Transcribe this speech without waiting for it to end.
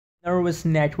Nervous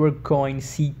network coin,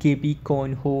 CKB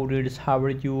coin holders, how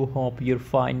are you? Hope you're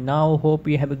fine now. Hope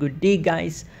you have a good day,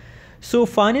 guys. So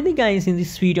finally, guys, in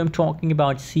this video I'm talking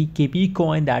about CKB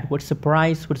coin, that what's the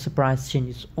price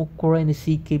changes occur in the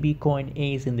CKB coin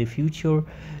is in the future.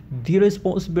 There is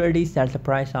possibilities that the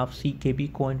price of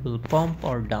CKB coin will pump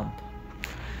or dump.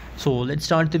 So let's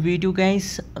start the video,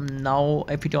 guys. Now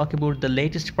if we talk about the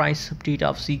latest price update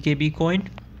of CKB coin,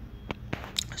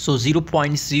 so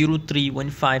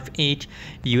 0.03158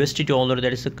 USD dollar,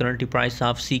 that is the current price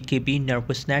of CKB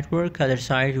nervous network. Other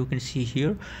side you can see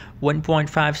here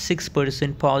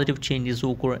 1.56% positive changes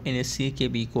occur in a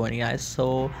CKB coin, guys.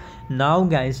 So now,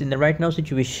 guys, in the right now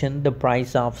situation, the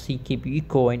price of CKB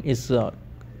coin is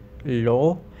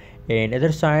low, and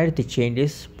other side the change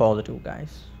is positive,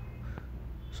 guys.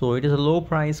 So it is a low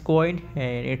price coin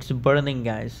and it's burning,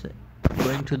 guys,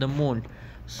 going to the moon.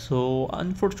 So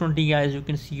unfortunately, guys, you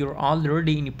can see you're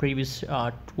already in the previous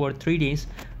 2 or 3 days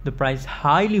the price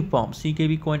highly pumped.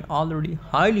 CKB coin already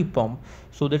highly pumped.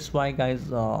 So that's why, guys,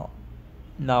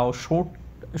 now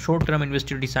short-term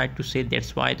investor decide to say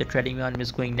that's why the trading volume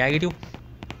is going negative.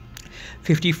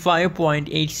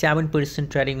 55.87%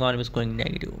 trading volume is going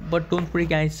negative. But don't worry,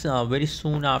 guys, very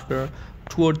soon after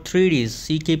 2 or 3 days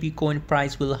CKB coin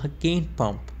price will again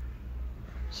pump.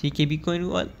 CKB coin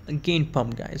will again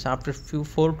pump, guys, after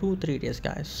 4 to 3 days,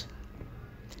 guys.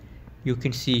 You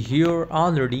can see here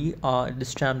already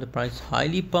this time the price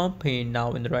highly pump, and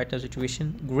now in the right now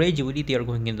situation gradually they are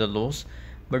going in the lows.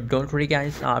 But don't worry,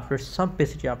 guys, after some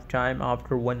passage of time,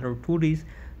 after 1 or 2 days,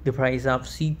 the price of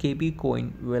CKB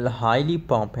coin will highly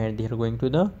pump and they are going to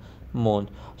the moon.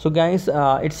 So, guys,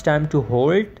 it's time to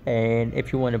hold, and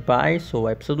if you want to buy, so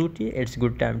absolutely it's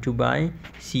good time to buy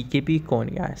CKB coin,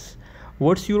 guys.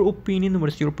 What's your opinion?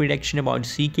 What's your prediction about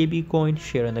CKB coin?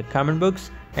 Share in the comment box,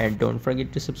 and don't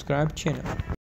forget to subscribe channel.